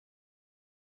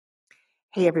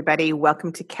Hey, everybody.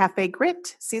 Welcome to Cafe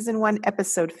Grit, Season 1,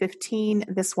 Episode 15.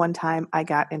 This one time I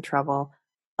got in trouble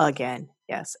again.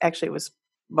 Yes, actually, it was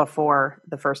before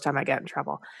the first time I got in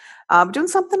trouble. Doing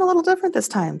something a little different this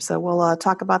time, so we'll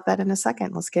talk about that in a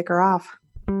second. Let's kick her off.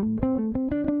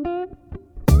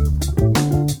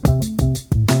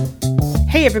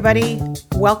 Hey, everybody.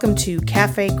 Welcome to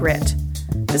Cafe Grit.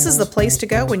 This is the place to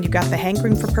go when you got the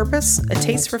hankering for purpose, a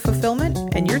taste for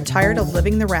fulfillment, and you're tired of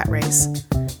living the rat race.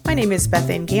 My name is Beth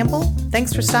Ann Gamble.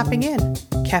 Thanks for stopping in.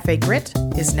 Cafe Grit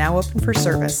is now open for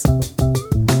service.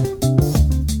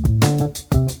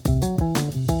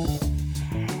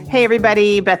 Hey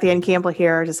everybody, Beth Ann Gamble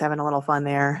here, just having a little fun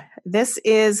there. This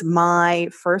is my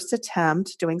first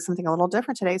attempt doing something a little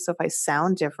different today, so if I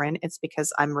sound different, it's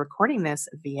because I'm recording this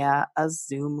via a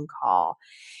Zoom call.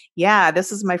 Yeah,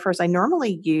 this is my first. I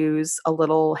normally use a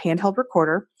little handheld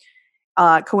recorder.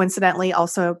 Coincidentally,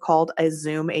 also called a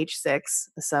Zoom H6.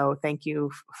 So thank you,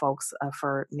 folks,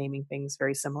 for naming things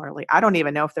very similarly. I don't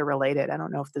even know if they're related. I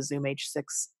don't know if the Zoom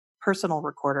H6 personal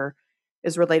recorder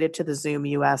is related to the Zoom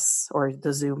US or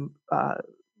the Zoom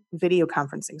video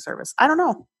conferencing service. I don't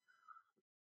know.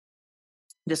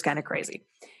 Just kind of crazy.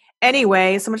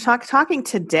 Anyway, so I'm talking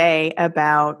today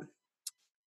about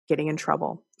getting in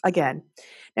trouble again.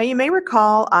 Now, you may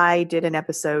recall I did an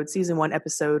episode, Season 1,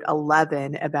 Episode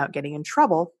 11, about getting in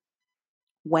trouble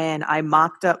when I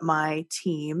mocked up my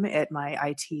team at my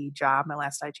IT job, my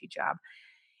last IT job,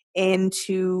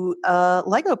 into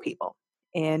Lego people.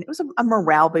 And it was a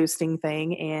morale boosting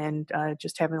thing and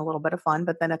just having a little bit of fun.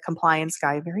 But then a compliance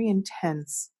guy, very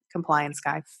intense compliance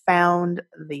guy, found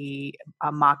the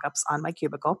mock-ups on my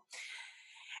cubicle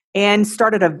and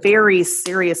started a very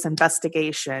serious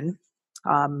investigation,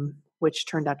 which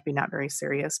turned out to be not very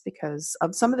serious because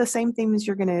of some of the same themes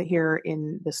you're going to hear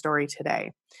in the story today.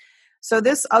 So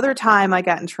this other time I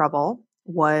got in trouble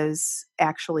was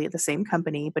actually at the same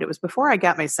company, but it was before I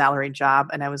got my salary job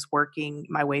and I was working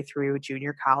my way through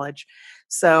junior college.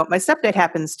 So my stepdad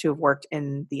happens to have worked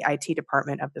in the IT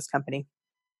department of this company.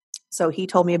 So he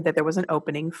told me that there was an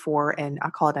opening for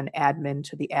I'll call it an admin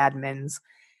to the admins.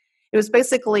 It was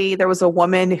basically, there was a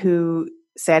woman who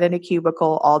sat in a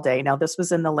cubicle all day. Now, this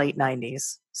was in the late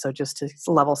 90s. So just to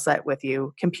level set with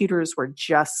you, computers were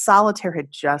solitaire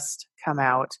had just come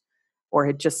out or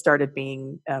had just started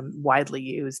being widely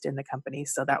used in the company.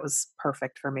 So that was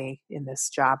perfect for me in this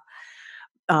job.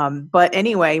 But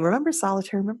anyway, remember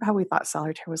solitaire? Remember how we thought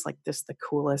solitaire was like just the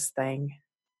coolest thing?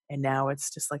 And now it's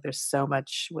just like there's so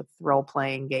much with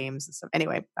role-playing games and stuff.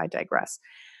 Anyway, I digress.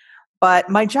 But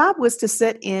my job was to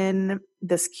sit in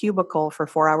this cubicle for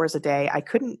 4 hours a day. I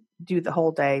couldn't do the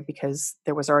whole day because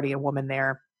there was already a woman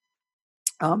there.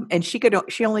 And she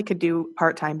only could do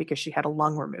part-time because she had a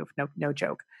lung removed. No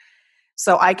joke.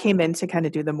 So I came in to kind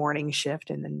of do the morning shift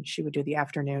and then she would do the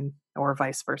afternoon or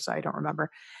vice versa. I don't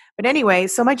remember. But anyway,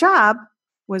 so my job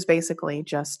was basically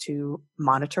just to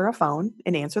monitor a phone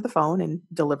and answer the phone and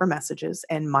deliver messages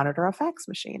and monitor a fax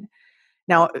machine.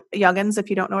 Now, youngins, if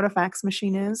you don't know what a fax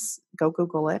machine is, go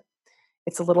Google it.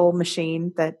 It's a little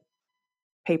machine that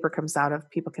paper comes out of.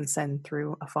 People can send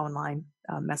through a phone line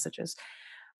messages.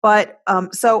 But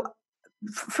so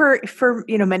for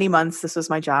many months, this was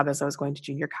my job as I was going to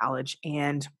junior college.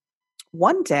 And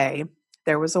one day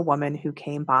there was a woman who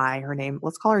came by. Her name,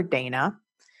 let's call her Dana.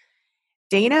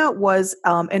 Dana was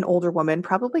an older woman,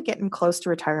 probably getting close to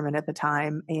retirement at the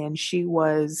time, and she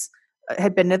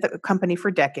had been at the company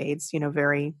for decades,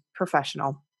 very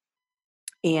professional.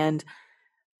 And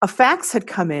a fax had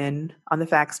come in on the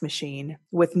fax machine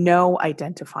with no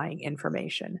identifying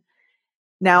information.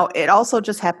 Now, it also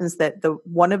just happens that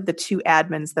one of the two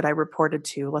admins that I reported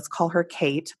to, let's call her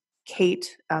Kate.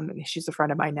 Kate, she's a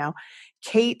friend of mine now.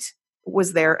 Kate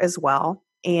was there as well,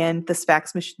 and this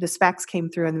fax came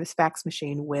through in this fax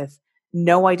machine with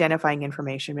no identifying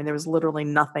information. I mean, there was literally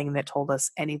nothing that told us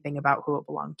anything about who it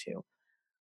belonged to.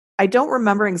 I don't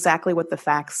remember exactly what the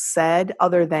fax said,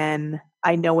 other than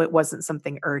I know it wasn't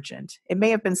something urgent. It may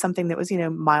have been something that was,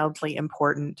 mildly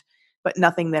important, but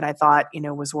nothing that I thought,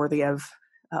 was worthy of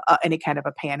any kind of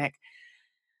a panic.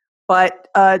 But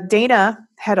Dana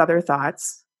had other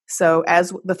thoughts. So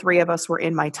as the three of us were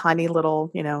in my tiny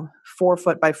little, 4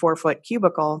 foot by 4 foot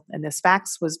cubicle, and this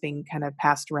fax was being kind of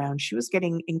passed around, she was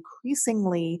getting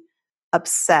increasingly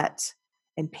upset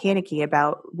and panicky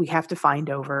about, we have to find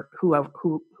over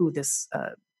who this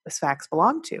fax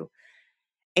belonged to.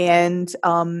 And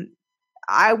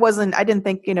I didn't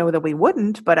think, that we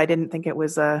wouldn't, but I didn't think it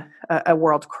was a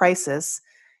world crisis.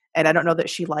 And I don't know that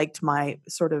she liked my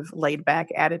sort of laid back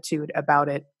attitude about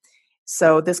it.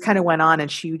 So this kind of went on,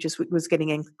 and she just was getting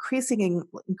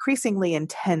increasingly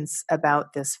intense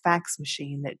about this fax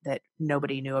machine that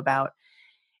nobody knew about.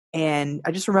 And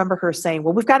I just remember her saying,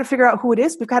 "Well, we've got to figure out who it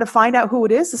is. We've got to find out who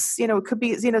it is. This, it could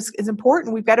be, it's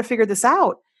important. We've got to figure this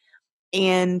out."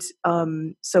 And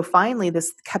so finally,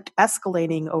 this kept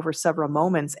escalating over several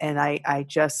moments, and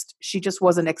she just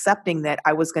wasn't accepting that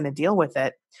I was going to deal with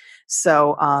it.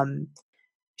 So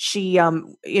she,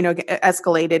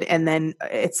 escalated, and then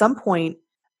at some point,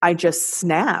 I just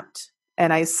snapped,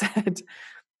 and I said,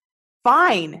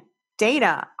 "Fine,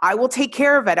 Dana, I will take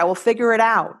care of it. I will figure it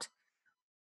out."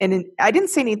 And I didn't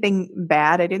say anything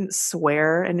bad. I didn't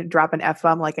swear and drop an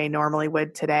F-bomb like I normally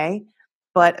would today.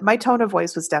 But my tone of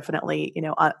voice was definitely,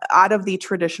 out of the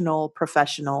traditional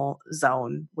professional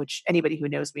zone, which anybody who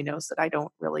knows me knows that I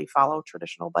don't really follow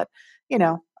traditional, but,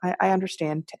 I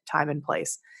understand time and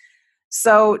place.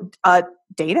 So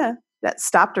Dana, that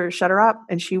stopped her, shut her up,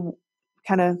 and she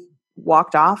kind of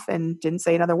walked off and didn't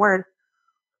say another word.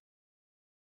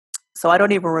 So I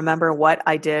don't even remember what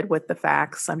I did with the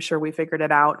fax. I'm sure we figured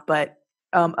it out. But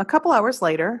a couple hours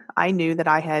later, I knew that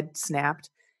I had snapped.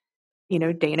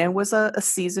 Dana was a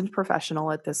seasoned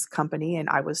professional at this company, and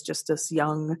I was just this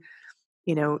young,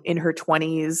 in her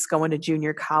 20s, going to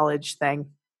junior college thing.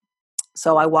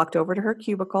 So I walked over to her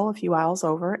cubicle a few aisles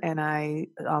over, and I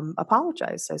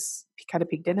apologized. I kind of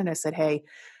peeked in, and I said, "Hey,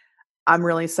 I'm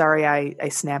really sorry I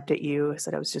snapped at you." I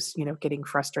said I was just, getting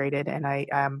frustrated,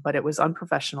 and but it was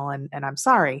unprofessional, and I'm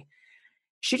sorry.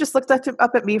 She just looked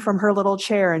up at me from her little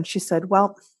chair, and she said,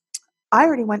 "Well, I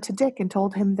already went to Dick and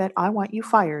told him that I want you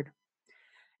fired."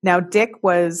 Now, Dick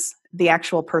was the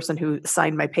actual person who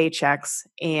signed my paychecks,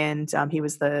 and he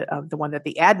was the one that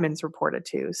the admins reported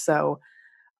to. So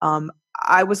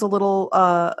I was a little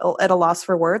at a loss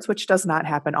for words, which does not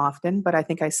happen often. But I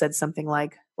think I said something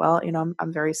like, "Well,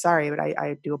 I'm very sorry, but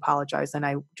I do apologize." And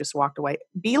I just walked away,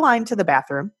 beeline to the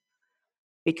bathroom,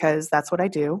 because that's what I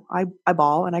do. I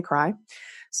bawl and I cry.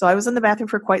 So I was in the bathroom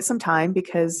for quite some time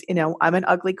because, I'm an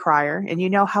ugly crier, and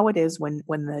you know how it is when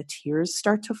the tears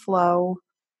start to flow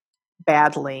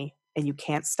badly and you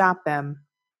can't stop them,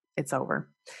 it's over.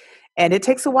 And it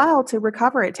takes a while to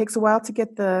recover. It takes a while to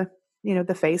get the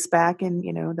face back and,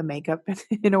 the makeup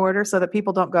in order so that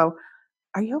people don't go,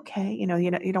 "Are you okay?" You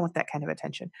don't want that kind of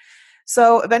attention.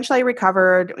 So eventually I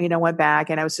recovered, went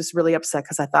back, and I was just really upset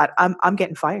because I thought I'm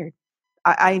getting fired.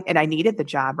 I needed the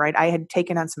job, right? I had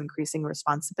taken on some increasing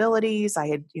responsibilities. I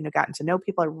had, gotten to know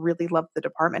people. I really loved the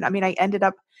department. I mean, I ended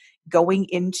up going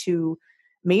into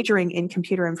majoring in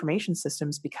computer information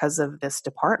systems because of this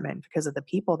department, because of the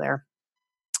people there.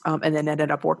 And then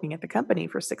ended up working at the company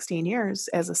for 16 years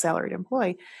as a salaried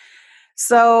employee.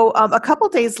 So a couple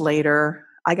days later,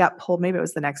 I got pulled. Maybe it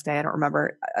was the next day. I don't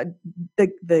remember.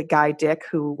 The guy Dick,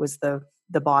 who was the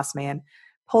boss man,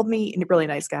 pulled me. A really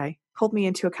nice guy pulled me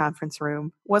into a conference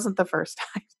room. Wasn't the first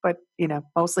time, but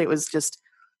mostly it was just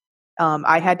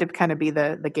I had to kind of be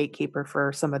the gatekeeper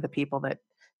for some of the people that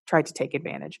tried to take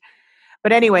advantage.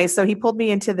 But anyway, so he pulled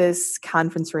me into this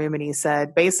conference room, and he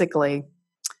said, basically,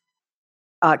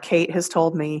 Kate has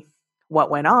told me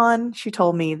what went on. She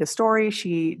told me the story.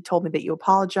 She told me that you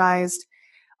apologized.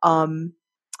 Um,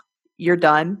 you're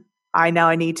done. I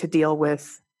need to deal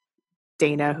with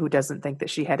Dana, who doesn't think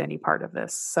that she had any part of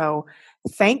this. So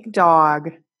thank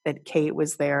dog that Kate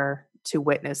was there to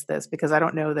witness this, because I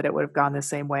don't know that it would have gone the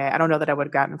same way. I don't know that I would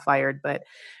have gotten fired, but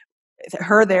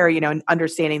her there,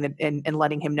 understanding that and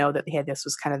letting him know that this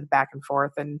was kind of the back and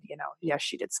forth, and, yes,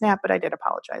 she did snap, but I did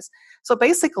apologize. So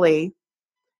basically,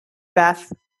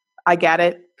 Beth, I get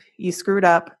it. You screwed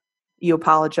up. You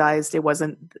apologized. It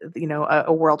wasn't,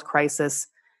 a world crisis.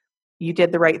 You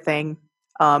did the right thing.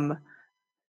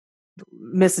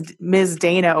 Ms.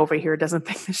 Dana over here doesn't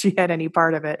think that she had any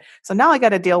part of it. So now I got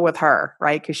to deal with her,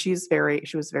 right? Because she was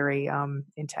very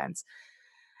intense.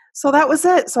 So that was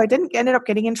it. So I didn't ended up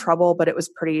getting in trouble, but it was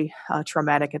pretty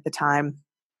traumatic at the time.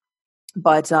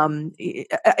 But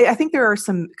I think there are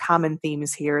some common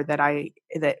themes here that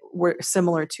were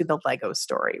similar to the Lego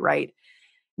story, right?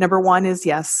 Number one is,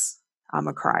 yes, I'm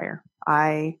a crier.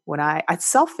 I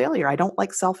self-failure. I don't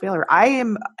like self-failure. I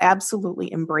am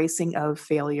absolutely embracing of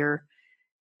failure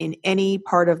in any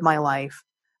part of my life.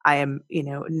 I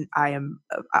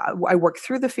work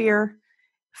through the fear.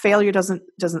 Failure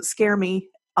doesn't scare me,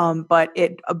 but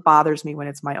it bothers me when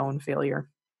it's my own failure.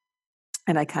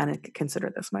 And I kind of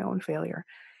consider this my own failure.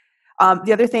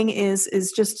 The other thing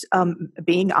is just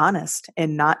being honest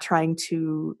and not trying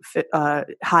to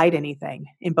hide anything.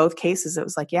 In both cases, it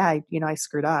was like, yeah, I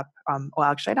screwed up. Well,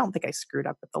 actually, I don't think I screwed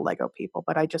up with the Lego people,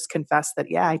 but I just confessed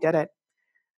that, yeah, I did it.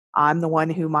 I'm the one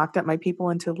who mocked up my people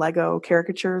into Lego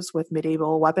caricatures with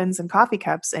medieval weapons and coffee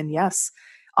cups. And yes,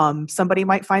 somebody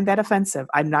might find that offensive.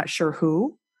 I'm not sure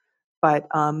who, but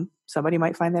somebody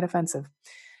might find that offensive.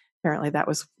 Apparently that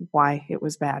was why it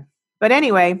was bad. But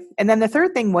anyway, and then the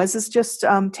third thing is just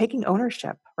taking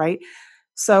ownership, right?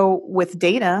 So with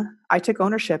Dana, I took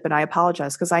ownership and I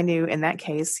apologized because I knew in that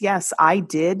case, yes, I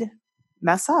did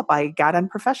mess up. I got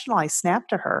unprofessional. I snapped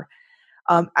to her.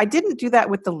 I didn't do that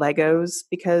with the Legos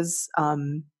because,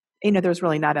 there was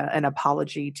really not an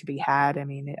apology to be had. I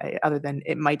mean, other than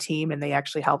my team, and they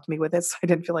actually helped me with it. So I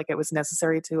didn't feel like it was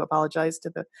necessary to apologize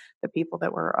to the people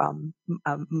that were,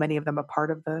 many of them a part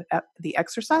of the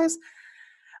exercise.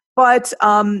 But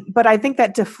I think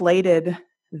that deflated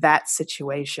that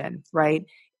situation, right?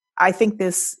 I think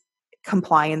this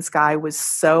compliance guy was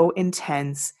so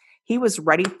intense. He was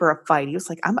ready for a fight. He was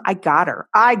like, I got her.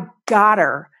 I got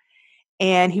her.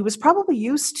 And he was probably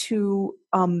used to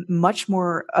much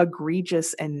more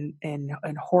egregious and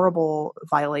horrible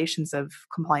violations of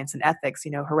compliance and ethics,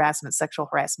 harassment, sexual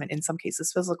harassment, in some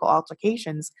cases, physical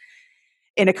altercations.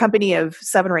 In a company of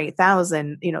 7,000 or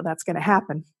 8,000, that's going to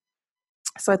happen.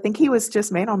 So I think he was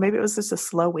just, maybe it was just a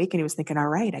slow week and he was thinking, all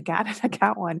right, I got it. I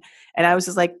got one. And I was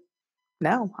just like,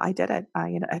 no, I did it.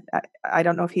 I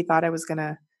don't know if he thought I was going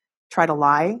to try to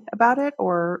lie about it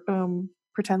or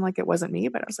pretend like it wasn't me,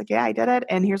 but I was like, yeah, I did it.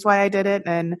 And here's why I did it.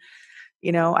 And,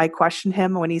 I questioned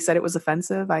him when he said it was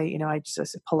offensive. I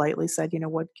just politely said,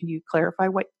 what, can you clarify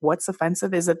what's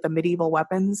offensive? Is it the medieval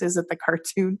weapons? Is it the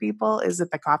cartoon people? Is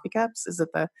it the coffee cups? Is it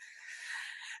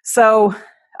so,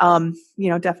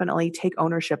 definitely take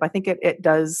ownership. I think it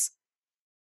does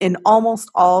in almost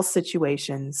all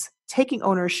situations. Taking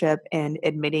ownership and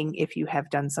admitting if you have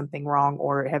done something wrong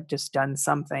or have just done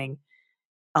something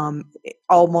it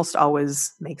almost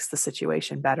always makes the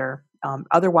situation better.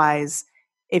 Otherwise,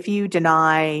 if you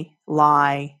deny,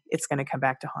 lie, it's going to come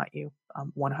back to haunt you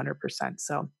 100%.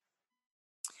 So,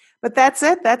 but that's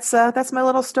it. That's my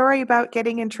little story about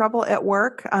getting in trouble at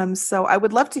work. So I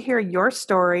would love to hear your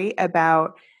story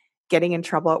about getting in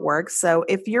trouble at work. So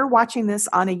if you're watching this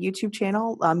on a YouTube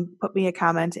channel, put me a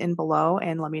comment in below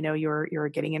and let me know your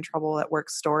getting in trouble at work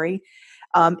story.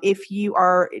 If you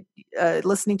are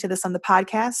listening to this on the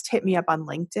podcast, hit me up on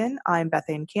LinkedIn. I'm Beth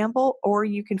Ann Campbell, or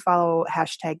you can follow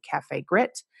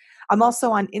 #CafeGrit. I'm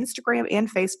also on Instagram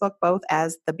and Facebook, both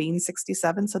as The Bean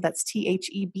 67. So that's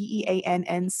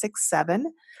TheBeann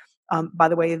 67. By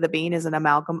the way, The Bean is an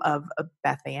amalgam of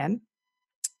Beth Ann.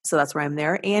 So that's where I'm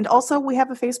there. And also we have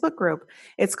a Facebook group.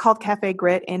 It's called Cafe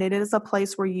Grit, and it is a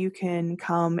place where you can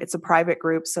come. It's a private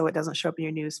group, so it doesn't show up in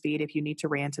your news feed if you need to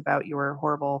rant about your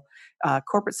horrible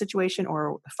corporate situation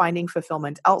or finding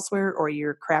fulfillment elsewhere, or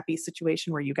your crappy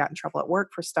situation where you got in trouble at work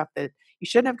for stuff that you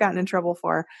shouldn't have gotten in trouble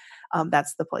for.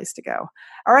 That's the place to go.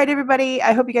 All right, everybody.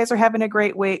 I hope you guys are having a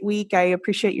great week. I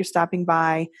appreciate you stopping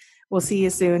by. We'll see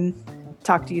you soon.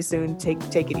 Talk to you soon.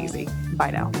 Take it easy. Bye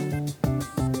now.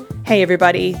 Hey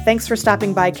everybody, thanks for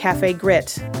stopping by Cafe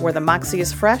Grit, where the moxie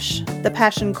is fresh, the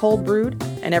passion cold brewed,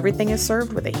 and everything is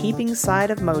served with a heaping side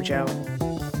of mojo.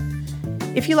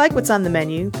 If you like what's on the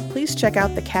menu, please check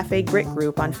out the Cafe Grit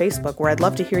group on Facebook, where I'd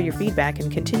love to hear your feedback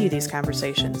and continue these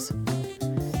conversations.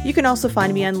 You can also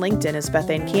find me on LinkedIn as Beth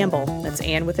Ann Campbell, that's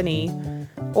Ann with an E,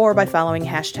 or by following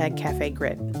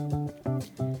 #CafeGrit.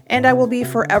 And I will be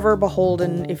forever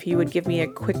beholden if you would give me a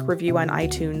quick review on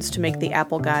iTunes to make the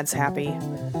Apple gods happy.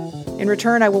 In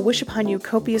return, I will wish upon you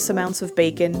copious amounts of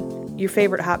bacon, your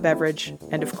favorite hot beverage,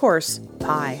 and of course,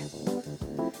 pie.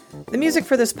 The music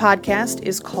for this podcast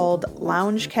is called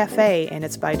Lounge Cafe, and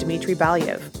it's by Dmitry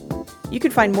Balyev. You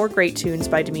can find more great tunes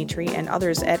by Dmitry and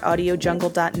others at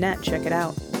audiojungle.net. Check it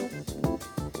out.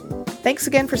 Thanks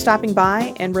again for stopping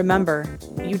by, and remember,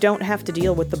 you don't have to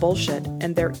deal with the bullshit,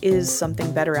 and there is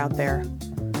something better out there.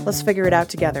 Let's figure it out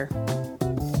together.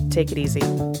 Take it easy.